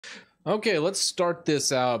Okay, let's start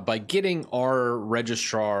this out by getting our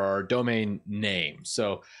registrar, our domain name.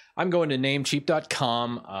 So I'm going to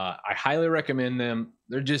namecheap.com. I highly recommend them.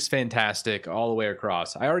 They're just fantastic all the way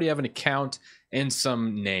across. I already have an account and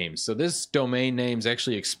some names. So this domain name is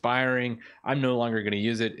actually expiring. I'm no longer going to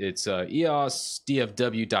use it. It's eosdfw.com.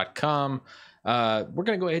 We're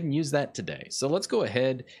going to go ahead and use that today. So let's go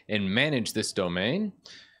ahead and manage this domain.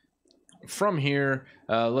 From here,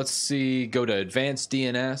 let's see, go to advanced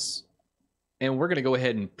DNS. And we're going to go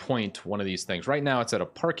ahead and point one of these things. Right now it's at a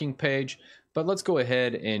parking page, but let's go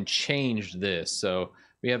ahead and change this. So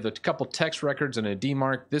we have a couple text records and a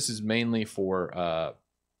DMARC. This is mainly for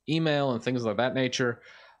email and things of that nature.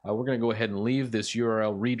 We're going to go ahead and leave this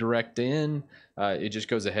URL redirect in. It just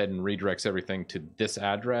goes ahead and redirects everything to this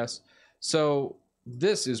address. So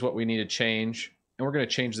this is what we need to change. And we're going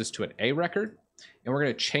to change this to an A record. And we're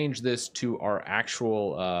going to change this to our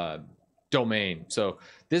actual domain. So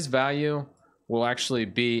this value will actually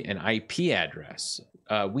be an IP address.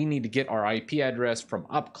 We need to get our IP address from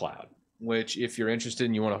UpCloud, which if you're interested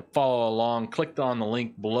and you want to follow along, click on the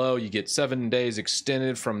link below. You get 7 days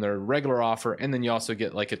extended from their regular offer, and then you also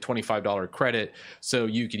get like a $25 credit, so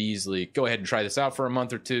you could easily go ahead and try this out for a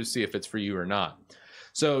month or two, see if it's for you or not.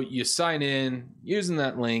 So you sign in using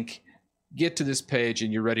that link, get to this page,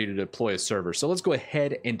 and you're ready to deploy a server. So let's go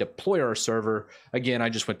ahead and deploy our server. Again, I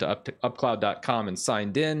just went to upcloud.com and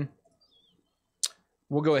signed in.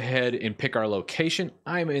 We'll go ahead and pick our location.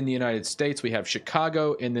 I'm in the United States. We have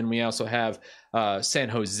Chicago, and then we also have San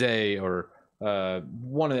Jose, or I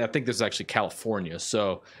think this is actually California.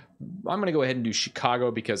 So I'm going to go ahead and do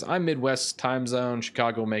Chicago because I'm Midwest time zone.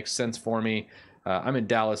 Chicago makes sense for me. I'm in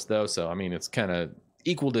Dallas, though, so I mean, it's kind of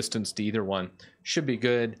equal distance to either one. Should be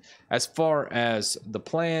good. As far as the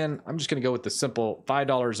plan, I'm just going to go with the simple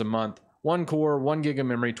 $5 a month, 1 core, 1 gig of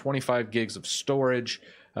memory, 25 gigs of storage.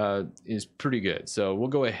 Is pretty good. So we'll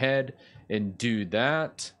go ahead and do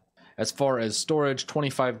that. As far as storage,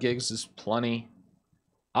 25 gigs is plenty.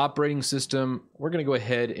 Operating system, we're going to go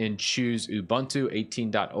ahead and choose Ubuntu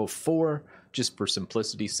 18.04 just for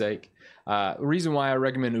simplicity's sake. The reason why I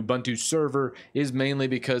recommend Ubuntu Server is mainly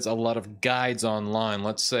because a lot of guides online,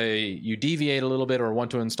 let's say you deviate a little bit or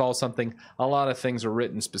want to install something, a lot of things are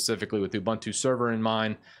written specifically with Ubuntu Server in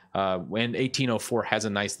mind. And 1804 has a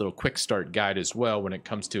nice little quick start guide as well when it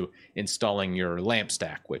comes to installing your LAMP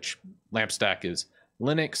stack, which LAMP stack is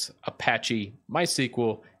Linux, Apache,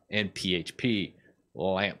 MySQL, and PHP,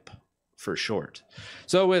 LAMP for short.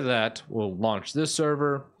 So with that, we'll launch this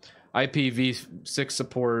server. IPv6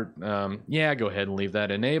 support, yeah, go ahead and leave that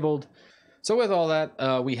enabled. So with all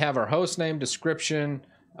that, we have our host name, description,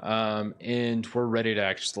 and we're ready to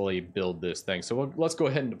actually build this thing. So let's go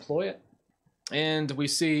ahead and deploy it. And we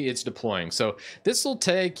see it's deploying. So this will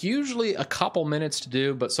take usually a couple minutes to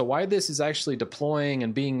do, but so while this is actually deploying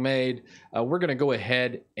and being made, we're going to go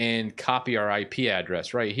ahead and copy our IP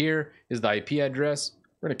address. Right here is the IP address.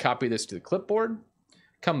 We're going to copy this to the clipboard,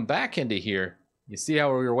 come back into here. You see how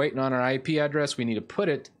we were waiting on our IP address? We need to put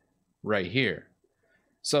it right here.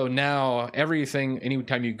 So now everything,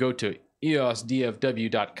 anytime you go to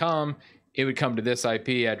eosdfw.com, it would come to this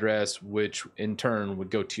IP address, which in turn would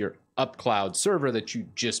go to your UpCloud server that you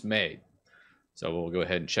just made. So we'll go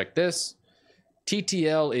ahead and check this.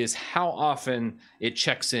 TTL is how often it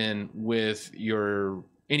checks in with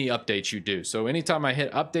any updates you do. So anytime I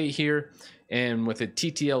hit update here, and with a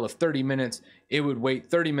TTL of 30 minutes, it would wait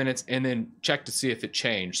 30 minutes and then check to see if it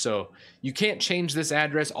changed. So you can't change this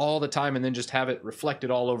address all the time and then just have it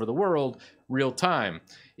reflected all over the world real time.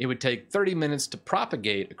 It would take 30 minutes to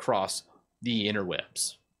propagate across the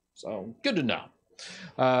interwebs. So good to know.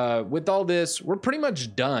 With all this, we're pretty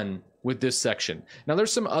much done with this section. Now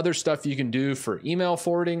there's some other stuff you can do for email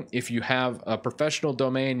forwarding. If you have a professional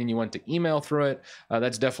domain and you want to email through it,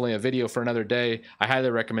 that's definitely a video for another day. I highly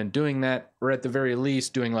recommend doing that, or at the very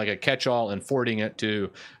least doing like a catch-all and forwarding it to,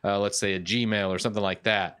 let's say, a Gmail or something like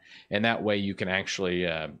that. And that way you can actually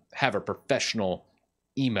have a professional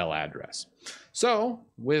email address. So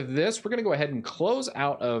with this, we're going to go ahead and close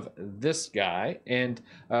out of this guy. And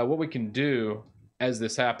what we can do as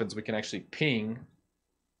this happens, we can actually ping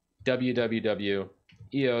www.eosdfw.com,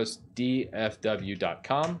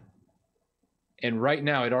 and right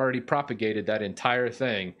now it already propagated that entire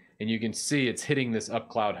thing, and you can see it's hitting this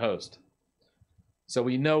UpCloud host. So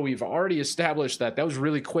we know we've already established that was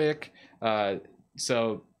really quick.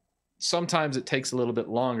 So sometimes it takes a little bit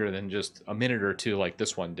longer than just a minute or two like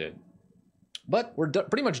this one did. But we're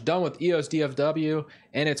pretty much done with EOSDFW,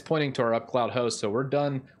 and it's pointing to our UpCloud host. So we're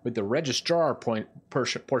done with the registrar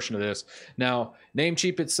portion of this. Now,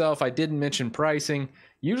 Namecheap itself, I didn't mention pricing.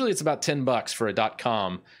 Usually it's about $10 for a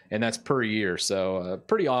 .com, and that's per year. So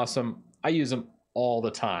pretty awesome. I use them all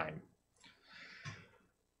the time.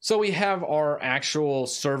 So we have our actual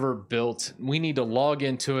server built. We need to log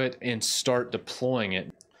into it and start deploying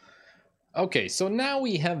it. Okay, so now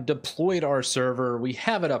we have deployed our server. We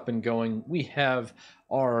have it up and going. We have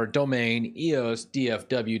our domain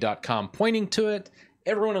eosdfw.com pointing to it.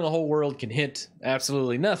 Everyone in the whole world can hit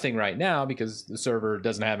absolutely nothing right now because the server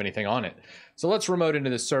doesn't have anything on it. So let's remote into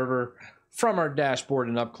the server. From our dashboard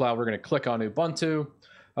in UpCloud, we're going to click on Ubuntu.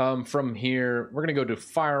 From here, we're going to go to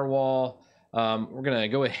Firewall. We're going to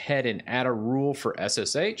go ahead and add a rule for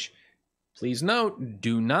SSH. Please note,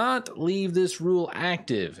 do not leave this rule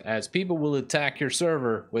active, as people will attack your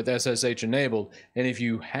server with SSH enabled. And if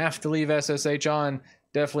you have to leave SSH on,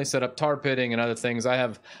 definitely set up tar pitting and other things. I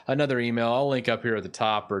have another email I'll link up here at the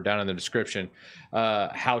top or down in the description,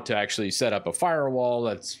 how to actually set up a firewall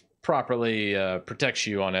that's properly protects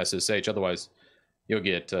you on SSH. Otherwise, you'll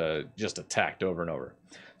get just attacked over and over.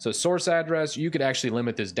 So source address, you could actually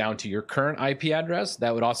limit this down to your current IP address.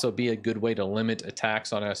 That would also be a good way to limit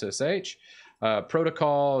attacks on SSH.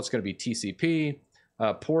 Protocol, it's going to be TCP.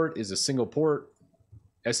 Port is a single port,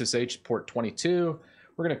 SSH port 22.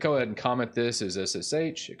 We're going to go ahead and comment this as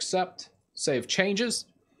SSH, accept, save changes.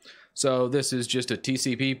 So this is just a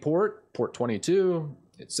TCP port, port 22.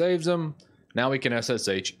 It saves them. Now we can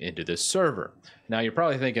SSH into this server. Now you're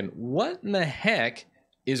probably thinking, what in the heck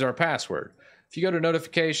is our password? If you go to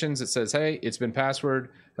notifications, it says, hey, it's been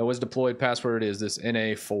password. It was deployed. Password is this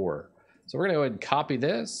NA4. So we're going to go ahead and copy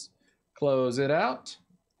this, close it out,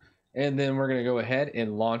 and then we're going to go ahead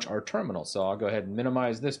and launch our terminal. So I'll go ahead and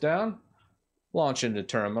minimize this down, launch into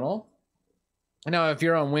terminal. Now, if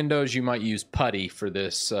you're on Windows, you might use PuTTY for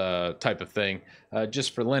this type of thing.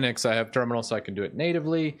 Just for Linux, I have terminal, so I can do it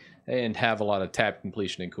natively and have a lot of tab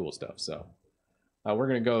completion and cool stuff. So we're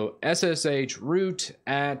going to go SSH root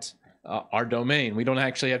at our domain. We don't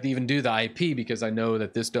actually have to even do the IP because I know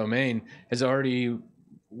that this domain has already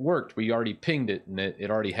worked. We already pinged it, and it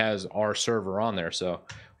already has our server on there. So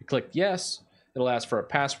we click yes. It'll ask for a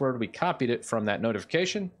password. We copied it from that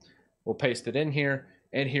notification. We'll paste it in here,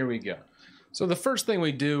 and here we go. So the first thing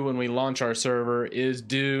we do when we launch our server is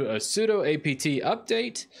do a sudo apt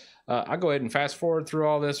update. I'll go ahead and fast forward through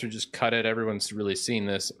all this or just cut it. Everyone's really seen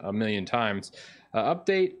this a million times.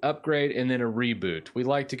 Update, upgrade, and then a reboot. We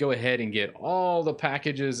like to go ahead and get all the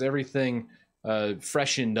packages, everything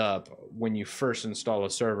freshened up when you first install a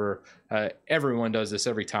server. Everyone does this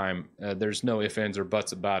every time. There's no ifs, ands, or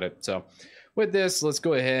buts about it. So with this, let's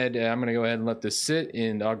go ahead. I'm going to go ahead and let this sit,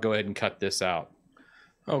 and I'll go ahead and cut this out.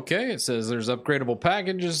 Okay, it says there's upgradable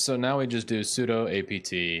packages, so now we just do sudo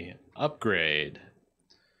apt upgrade.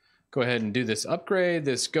 Go ahead and do this upgrade.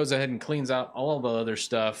 This goes ahead and cleans out all of the other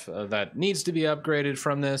stuff that needs to be upgraded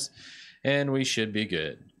from this, and we should be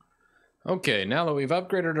good. Okay, now that we've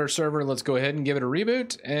upgraded our server, let's go ahead and give it a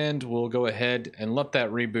reboot, and we'll go ahead and let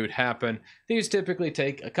that reboot happen. These typically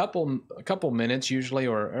take a couple minutes usually,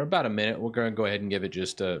 or about a minute. We're going to go ahead and give it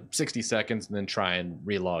just 60 seconds and then try and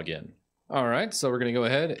re-log in. All right, so we're going to go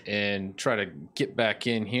ahead and try to get back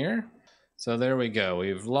in here. So there we go.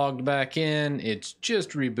 We've logged back in. It's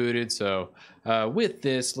just rebooted. So with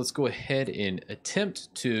this, let's go ahead and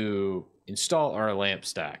attempt to install our LAMP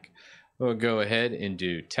stack. We'll go ahead and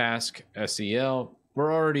do task SEL.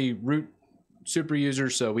 We're already root super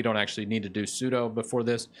users, so we don't actually need to do sudo before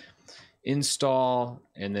this. Install,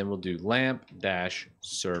 and then we'll do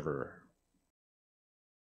lamp-server.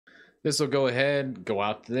 This will go ahead, go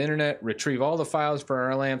out to the internet, retrieve all the files for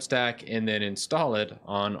our LAMP stack, and then install it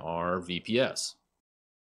on our VPS.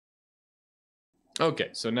 Okay,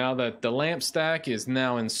 so now that the LAMP stack is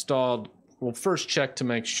now installed, we'll first check to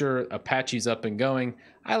make sure Apache's up and going.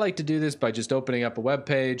 I like to do this by just opening up a web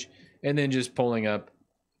page and then just pulling up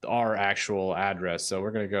our actual address. So we're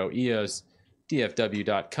going to go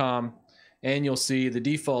eosdfw.com. And you'll see the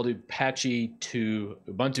default Apache to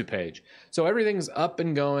Ubuntu page. So everything's up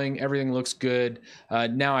and going. Everything looks good.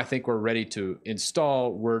 Now I think we're ready to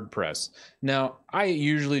install WordPress. Now, I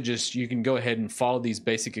usually you can go ahead and follow these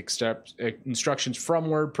basic instructions from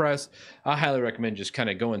WordPress. I highly recommend just kind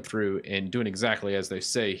of going through and doing exactly as they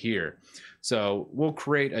say here. So we'll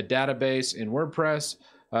create a database in WordPress.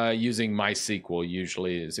 Using MySQL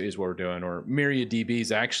usually is what we're doing, or MariaDB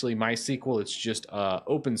is actually MySQL. It's just an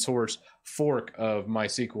open source fork of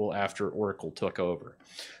MySQL after Oracle took over.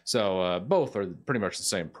 So both are pretty much the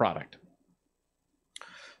same product.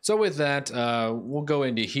 So with that, we'll go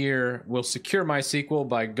into here. We'll secure MySQL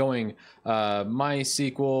by going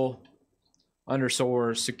MySQL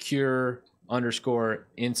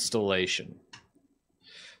 _secure_installation.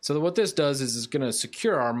 So what this does is it's going to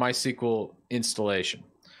secure our MySQL installation.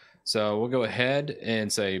 So we'll go ahead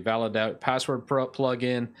and say validate password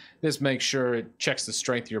plugin. This makes sure it checks the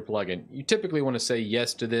strength of your plugin. You typically want to say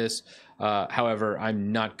yes to this. However,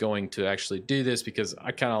 I'm not going to actually do this because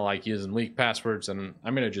I kind of like using weak passwords, and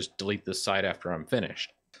I'm going to just delete this site after I'm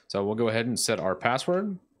finished. So we'll go ahead and set our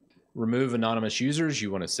password. Remove anonymous users.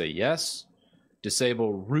 You want to say yes.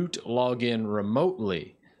 Disable root login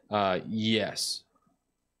remotely. Yes.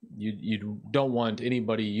 You don't want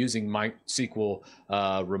anybody using MySQL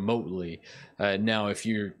remotely. Now, if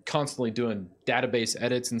you're constantly doing database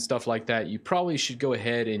edits and stuff like that, you probably should go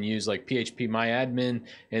ahead and use like phpMyAdmin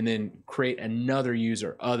and then create another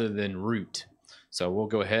user other than root. So we'll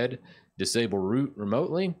go ahead, disable root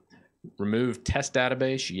remotely, remove test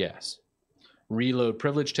database, yes. Reload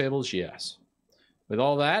privilege tables, yes. With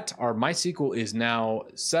all that, our MySQL is now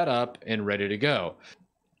set up and ready to go.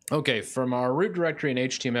 Okay, from our root directory in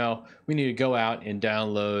HTML, we need to go out and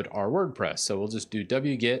download our WordPress. So we'll just do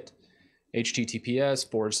wget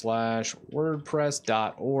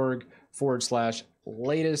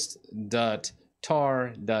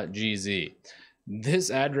https://wordpress.org/latest.tar.gz. This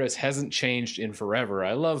address hasn't changed in forever.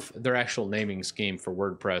 I love their actual naming scheme for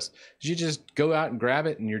WordPress. You just go out and grab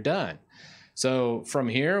it and you're done. So from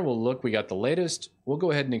here, we'll look, we got the latest. We'll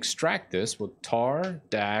go ahead and extract this with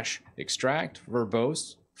tar-extract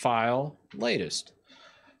verbose file latest.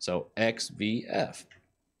 So xvf.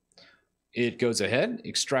 It goes ahead,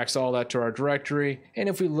 extracts all that to our directory. And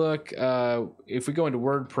if we look, if we go into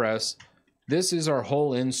WordPress, this is our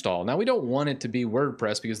whole install. Now we don't want it to be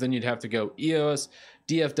WordPress because then you'd have to go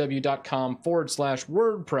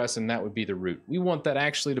eosdfw.com/WordPress and that would be the root. We want that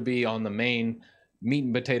actually to be on the main meat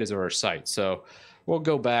and potatoes of our site. So we'll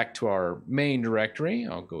go back to our main directory.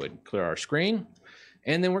 I'll go ahead and clear our screen.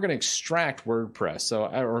 And then we're going to extract WordPress. So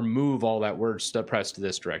or move all that WordPress to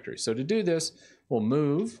this directory. So to do this, we'll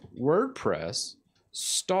move WordPress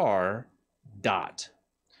 *dot.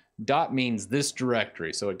 Dot means this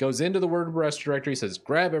directory. So it goes into the WordPress directory, says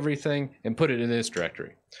grab everything and put it in this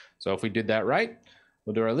directory. So if we did that right,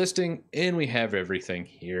 we'll do our listing and we have everything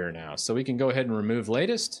here now. So we can go ahead and remove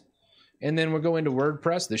latest. And then we'll go into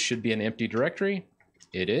WordPress. This should be an empty directory.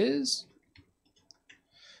 It is.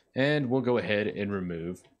 And we'll go ahead and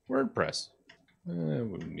remove WordPress. We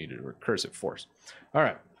need a recursive force. All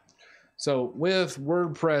right. So with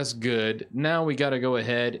WordPress good, now we got to go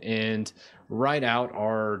ahead and write out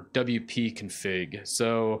our WP config.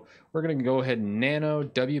 So we're going to go ahead and nano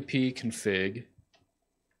WP config.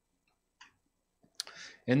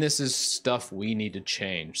 And this is stuff we need to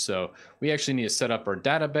change. So we actually need to set up our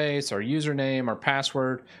database, our username, our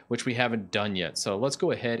password, which we haven't done yet. So let's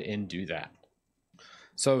go ahead and do that.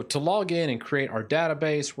 So to log in and create our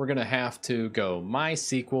database, we're going to have to go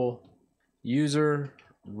MySQL user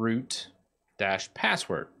root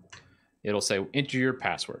 -password. It'll say enter your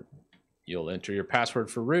password. You'll enter your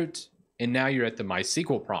password for root, and now you're at the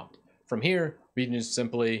MySQL prompt. From here, we can just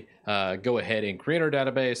simply go ahead and create our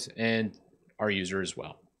database and our user as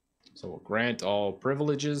well. So we'll grant all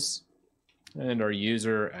privileges and our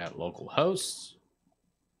user at localhost.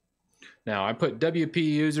 Now I put WP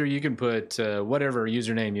user, you can put whatever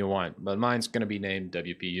username you want, but mine's going to be named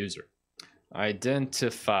WP user.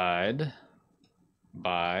 Identified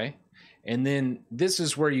by, and then this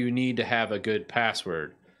is where you need to have a good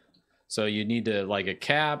password. So you need to like a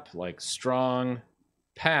cap, like strong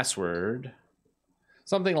password,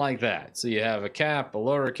 something like that. So you have a cap, a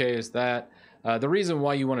lowercase, that. The reason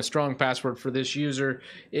why you want a strong password for this user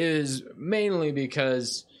is mainly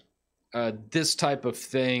because this type of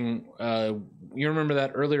thing, you remember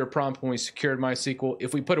that earlier prompt when we secured MySQL?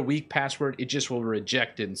 If we put a weak password, it just will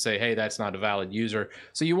reject it and say, hey, that's not a valid user.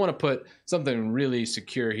 So you want to put something really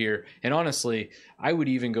secure here. And honestly, I would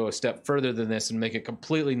even go a step further than this and make it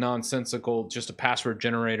completely nonsensical, just a password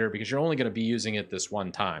generator, because you're only going to be using it this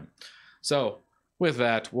one time. So with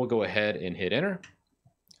that, we'll go ahead and hit enter.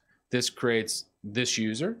 This creates this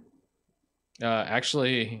user.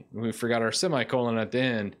 Actually, we forgot our semicolon at the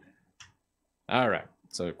end. All right,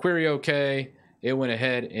 so query OK, it went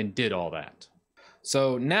ahead and did all that.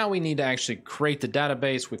 So now we need to actually create the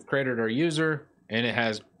database. We've created our user and it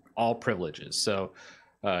has all privileges. So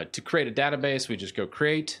to create a database, we just go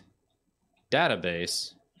create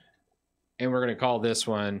database and we're going to call this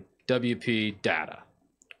one WP data.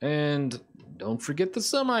 And don't forget the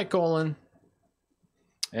semicolon.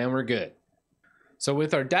 And we're good. So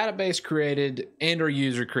with our database created and our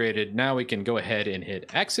user created, now we can go ahead and hit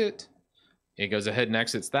exit. It goes ahead and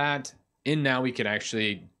exits that. And now we can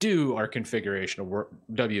actually do our configuration of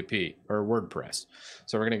WP or WordPress.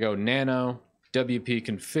 So we're going to go nano WP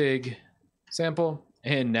config sample.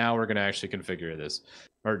 And now we're going to actually configure this.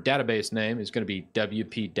 Our database name is going to be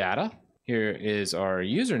WP Data. Here is our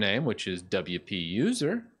username, which is WP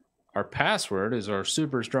User. Our password is our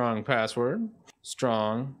super strong password.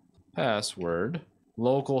 Strong password.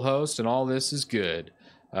 Localhost, and all this is good.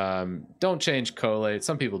 Don't change collate.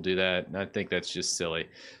 Some people do that, and I think that's just silly.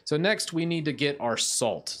 So next we need to get our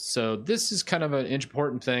salt. So this is kind of an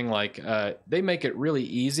important thing. Like they make it really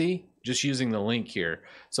easy just using the link here.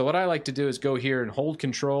 So what I like to do is go here and hold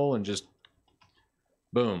control and just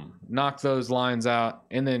boom, knock those lines out,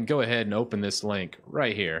 and then go ahead and open this link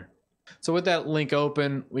right here. So with that link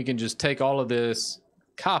open, we can just take all of this,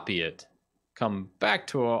 copy it, come back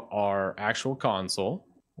to our actual console.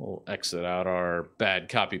 We'll exit out our bad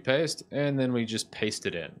copy paste, and then we just paste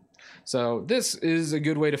it in. So this is a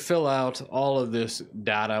good way to fill out all of this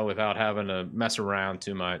data without having to mess around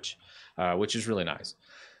too much, which is really nice.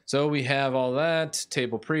 So we have all that,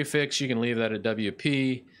 table prefix, you can leave that at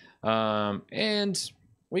WP, and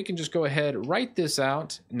we can just go ahead, write this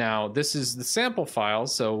out. Now this is the sample file,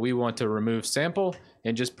 so we want to remove sample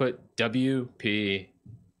and just put WP,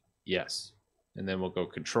 yes. And then we'll go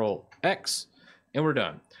Control X, and we're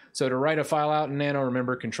done. So to write a file out in Nano,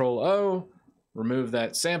 remember Control O, remove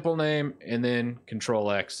that sample name, and then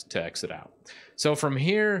Control X to exit out. So from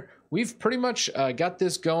here, we've pretty much got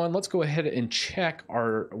this going. Let's go ahead and check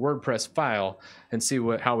our WordPress file and see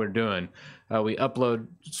how we're doing. We upload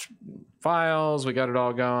files, we got it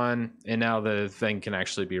all going, and now the thing can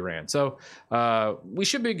actually be ran. So we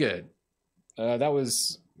should be good. That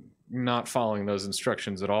was not following those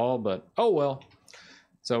instructions at all, but oh well.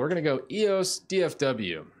 So we're going to go EOS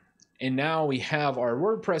DFW. And now we have our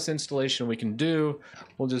WordPress installation we can do.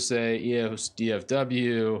 We'll just say EOS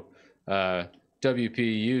DFW, WP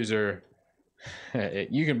user.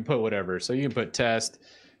 You can put whatever. So you can put test,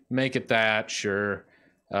 make it that, sure.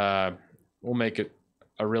 We'll make it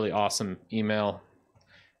a really awesome email.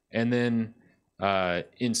 And then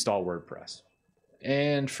install WordPress.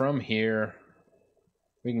 And from here,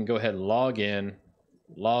 we can go ahead and log in,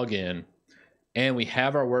 and we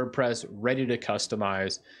have our WordPress ready to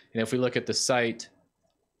customize. And if we look at the site,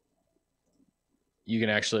 you can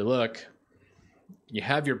actually look, you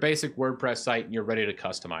have your basic WordPress site and you're ready to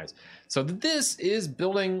customize. So this is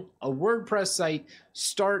building a WordPress site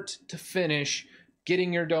start to finish,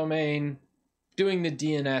 getting your domain, doing the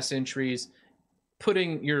DNS entries,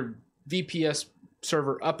 putting your VPS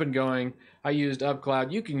server up and going. I used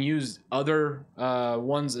UpCloud. You can use other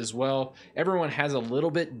ones as well. Everyone has a little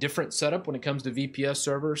bit different setup when it comes to VPS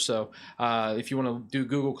servers. So if you want to do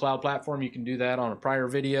Google Cloud Platform, you can do that on a prior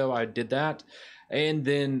video. I did that. And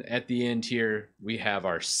then at the end here, we have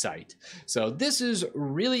our site. So this is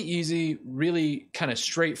really easy, really kind of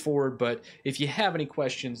straightforward. But if you have any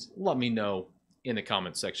questions, let me know in the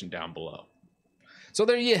comment section down below. So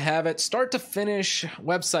there you have it, start to finish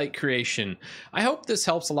website creation. I hope this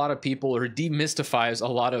helps a lot of people or demystifies a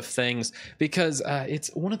lot of things, because it's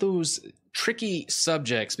one of those tricky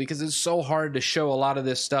subjects, because it's so hard to show a lot of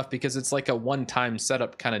this stuff because it's like a one-time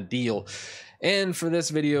setup kind of deal. And for this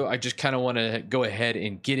video, I just kind of want to go ahead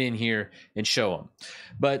and get in here and show them.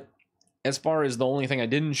 But as far as the only thing I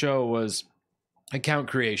didn't show was account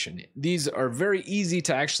creation. These are very easy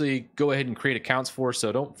to actually go ahead and create accounts for,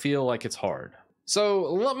 so don't feel like it's hard.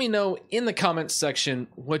 So let me know in the comments section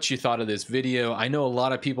what you thought of this video. I know a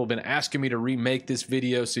lot of people have been asking me to remake this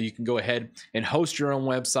video so you can go ahead and host your own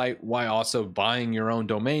website while also buying your own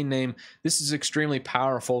domain name. This is extremely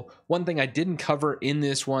powerful. One thing I didn't cover in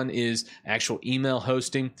this one is actual email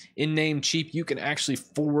hosting. In Namecheap, you can actually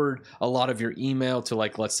forward a lot of your email to,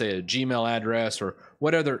 like, let's say a Gmail address or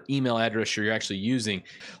what other email address you're actually using.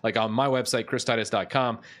 Like on my website,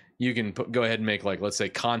 christitus.com, you can go ahead and make, like, let's say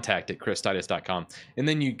contact@christitus.com, and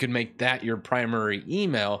then you can make that your primary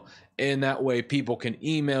email, and that way people can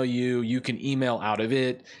email you, you can email out of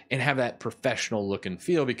it, and have that professional look and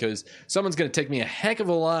feel, because someone's going to take me a heck of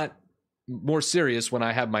a lot more serious when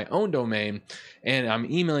I have my own domain and I'm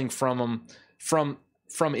emailing from them,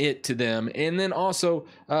 from it to them. And then also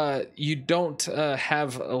you don't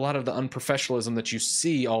have a lot of the unprofessionalism that you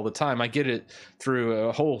see all the time. I get it through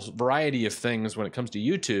a whole variety of things when it comes to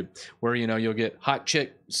YouTube, where, you know, you'll get Hot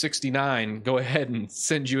Chick 69 go ahead and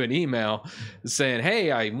send you an email saying,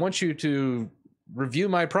 hey, I want you to review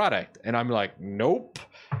my product, and I'm like, nope,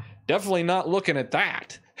 definitely not looking at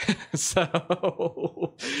that.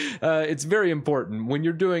 So it's very important when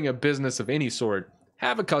you're doing a business of any sort,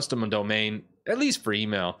 have a custom domain, at least for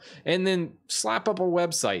email, and then slap up a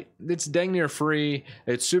website. It's dang near free.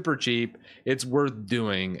 It's super cheap. It's worth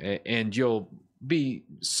doing, and you'll be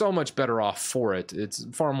so much better off for it. It's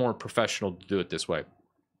far more professional to do it this way.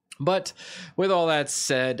 But with all that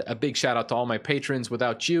said, a big shout out to all my patrons.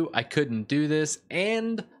 Without you, I couldn't do this,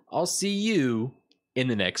 and I'll see you in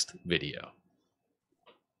the next video.